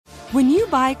When you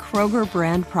buy Kroger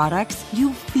brand products,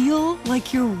 you feel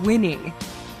like you're winning.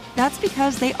 That's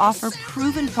because they offer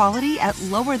proven quality at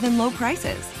lower than low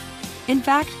prices. In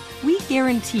fact, we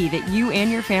guarantee that you and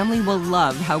your family will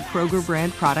love how Kroger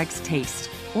brand products taste,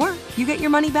 or you get your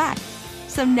money back.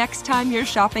 So next time you're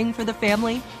shopping for the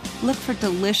family, look for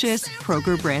delicious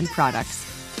Kroger brand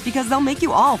products, because they'll make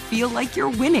you all feel like you're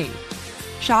winning.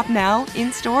 Shop now,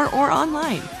 in-store, or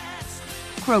online.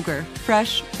 Kroger,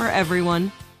 fresh for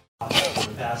everyone. For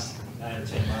the past 9 or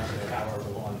 10 months, or however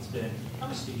long it's been, how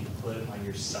much do you put on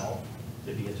yourself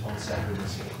to be a tone setter in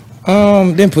this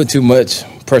game? Didn't put too much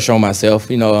pressure on myself,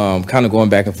 kind of going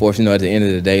back and forth, at the end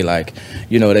of the day,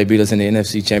 they beat us in the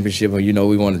NFC Championship and,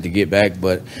 we wanted to get back.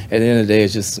 But at the end of the day,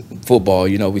 it's just football,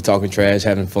 we talking trash,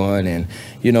 having fun, and,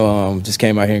 just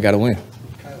came out here and got a win.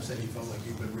 Kyle said he felt like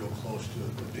you've been real close to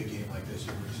a big game like this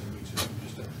in recent weeks,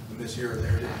 just a miss here or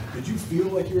there. Did you feel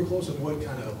like you were close, and what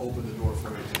kind of opened the door for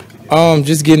you to get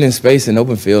just getting in space and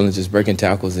open field and just breaking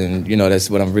tackles, and that's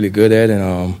what I'm really good at.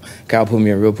 And Kyle put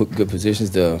me in real good positions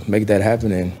to make that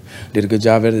happen, and did a good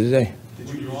job at it today. Did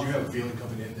you have a feeling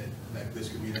coming in that this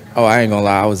could be that? Oh, I ain't gonna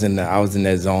lie, I was in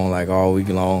that zone all week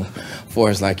long. For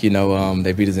us, they beat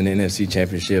us in the NFC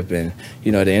Championship, and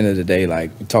at the end of the day,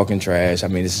 talking trash. I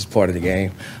mean, this is part of the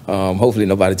game. Hopefully,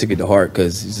 nobody took it to heart,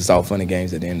 because it's just all fun and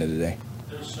games at the end of the day.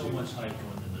 There's so much hype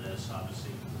going into this,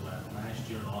 obviously, last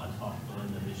year and all that talk going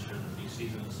into this year, the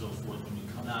preseason and so forth. When you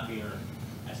come out here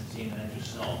as a team and as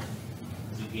yourself,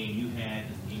 the game you had,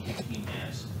 the game your team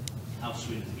has, how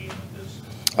sweet is a game like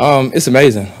this? It's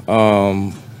amazing.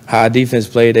 How our defense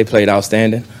played, they played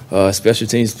outstanding. Special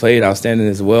teams played outstanding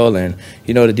as well. And,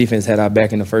 the defense had our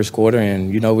back in the first quarter. And,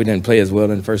 we didn't play as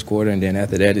well in the first quarter. And then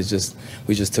after that,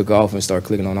 we just took off and started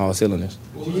clicking on all cylinders.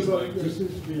 Deebo, there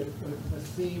seems to be a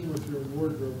theme with your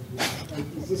wardrobe.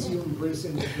 Is this you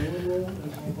embracing the villain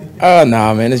role?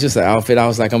 Nah, man, it's just an outfit. I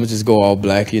was like, I'm going to just go all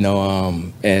black,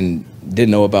 and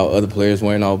didn't know about other players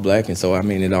wearing all black. And so,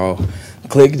 it all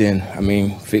clicked and,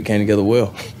 fit came together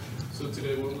well. So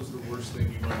today, what was the worst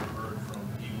thing you've ever heard from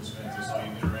Eagles fans? I saw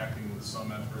you interacting with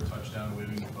some after a touchdown,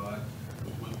 waving goodbye.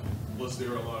 Was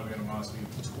there a lot of animosity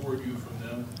toward you from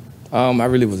them? I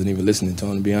really wasn't even listening to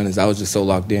them, to be honest. I was just so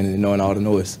locked in and knowing all the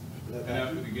noise. And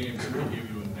after the game, they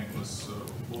gave you a necklace.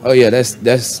 Oh yeah,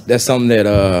 that's something that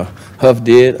Huff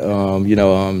did.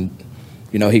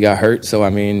 He got hurt, so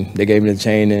they gave me the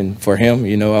chain, and for him,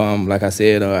 like I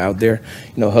said out there,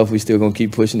 Huff, we still gonna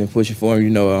keep pushing and pushing for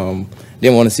him.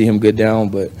 Didn't want to see him get down,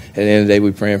 but at the end of the day,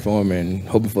 we praying for him and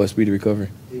hoping for a speedy recovery.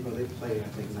 Deebo, they played, I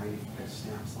think, 95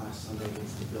 snaps last Sunday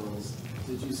against the Bills.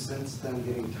 Did you sense them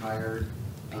getting tired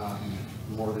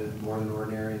more than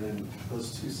ordinary? And then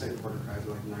those two second quarter drives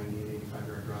were like 90 and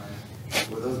 85-yard drives.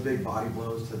 Were those big body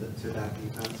blows to that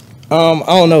defense? I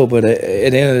don't know, but at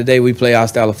the end of the day, we play our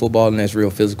style of football, and that's real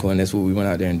physical, and that's what we went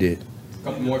out there and did. A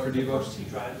couple more for Deebo. First two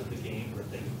drives of the game where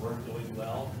things weren't going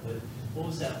well, but what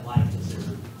was that like?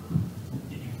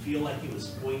 Did you feel like it was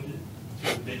going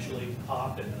to eventually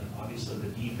pop, and obviously the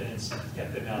defense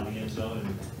kept them out of the end zone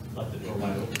and left the door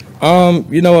wide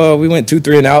open? We went 2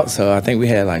 3 and out, so I think we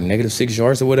had -6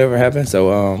 yards or whatever happened.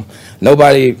 So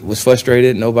nobody was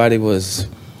frustrated. Nobody was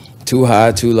too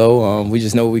high, too low. We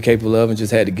just know what we're capable of and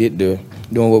just had to get to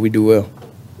doing what we do well.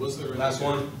 Was there Last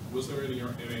one. Was there any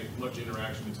much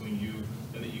interaction between you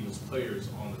and the Eagles players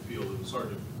on the field? It was hard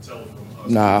to tell from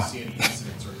us. Nah. See any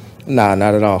incidents or anything. Nah,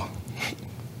 not at all.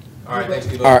 All right, thanks,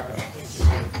 Deebo. All right.